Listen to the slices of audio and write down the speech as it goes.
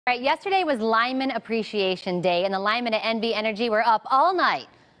All right, yesterday was Lineman Appreciation Day, and the linemen at NV Energy were up all night,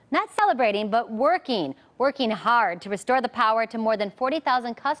 not celebrating, but working hard to restore the power to more than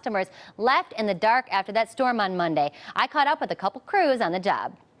 40,000 customers left in the dark after that storm on Monday. I caught up with a couple crews on the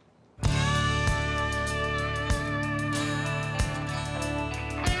job.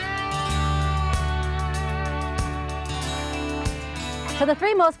 So the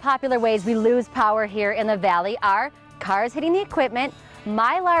three most popular ways we lose power here in the valley are cars hitting the equipment,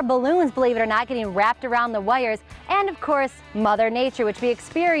 Mylar balloons, believe it or not, getting wrapped around the wires, and of course, Mother Nature, which we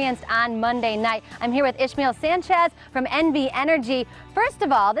experienced on Monday night. I'm here with Ishmael Sanchez from NV Energy. First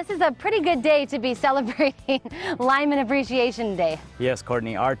of all, this is a pretty good day to be celebrating Lineman Appreciation Day. Yes,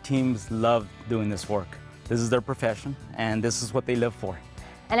 Courtney, our teams love doing this work. This is their profession, and this is what they live for.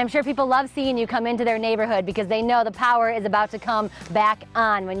 And I'm sure people love seeing you come into their neighborhood because they know the power is about to come back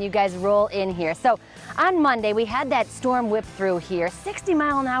on when you guys roll in here. So on Monday, we had that storm whip through here,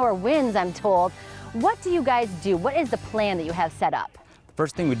 60-mile-an-hour winds, I'm told. What do you guys do? What is the plan that you have set up? The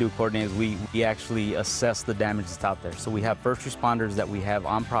first thing we do, Courtney, is we actually assess the damage that's out there. So we have first responders that we have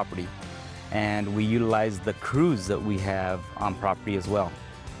on property, and we utilize the crews that we have on property as well.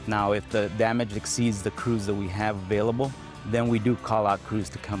 Now, if the damage exceeds the crews that we have available, then we do call out crews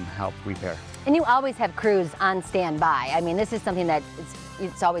to come help repair. And you always have crews on standby. I mean, this is something that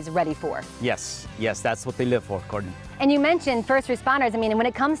it's always ready for. Yes, that's what they live for, Courtney. And you mentioned first responders. I mean, when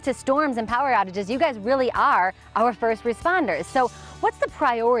it comes to storms and power outages, you guys really are our first responders. So what's the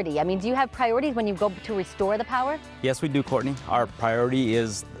priority? I mean, do you have priorities when you go to restore the power? Yes, we do, Courtney. Our priority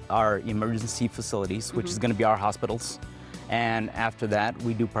is our emergency facilities, which is going to be our hospitals. And after that,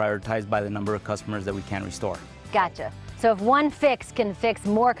 we do prioritize by the number of customers that we can restore. Gotcha. So if one fix can fix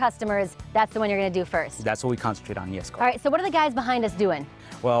more customers, that's the one you're going to do first? That's what we concentrate on, yes. All right, so what are the guys behind us doing?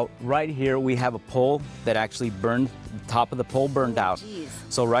 Well, right here we have a pole that actually burned, the top of the pole burned out. Geez.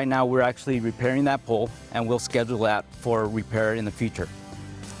 So right now we're actually repairing that pole, and we'll schedule that for repair in the future.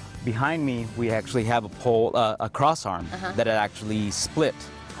 Behind me, we actually have a pole, a cross arm that had actually split.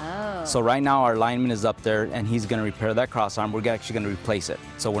 Oh. So right now our lineman is up there and he's going to repair that cross arm. We're actually going to replace it.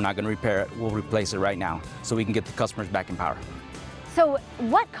 So we're not going to repair it, we'll replace it right now so we can get the customers back in power. So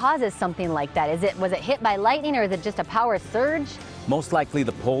what causes something like that? Was it hit by lightning, or is it just a power surge? Most likely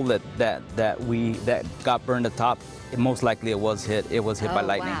the pole that got burned at the top, most likely it was hit by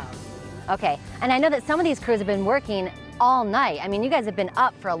lightning. Wow. Okay, and I know that some of these crews have been working all night. I mean, you guys have been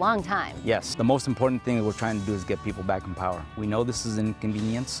up for a long time. Yes, the most important thing that we're trying to do is get people back in power. We know this is an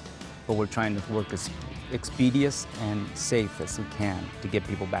inconvenience, but we're trying to work as expeditious and safe as we can to get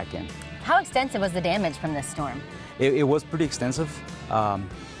people back in. How extensive was the damage from this storm? It was pretty extensive.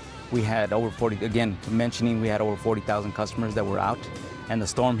 We had over 40, again, mentioning we had over 40,000 customers that were out, and the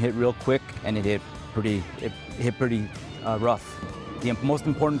storm hit real quick and it hit pretty rough. The most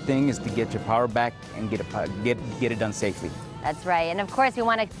important thing is to get your power back and get it done safely. That's right. And of course, we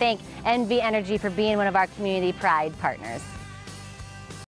want to thank NV Energy for being one of our Community Pride partners.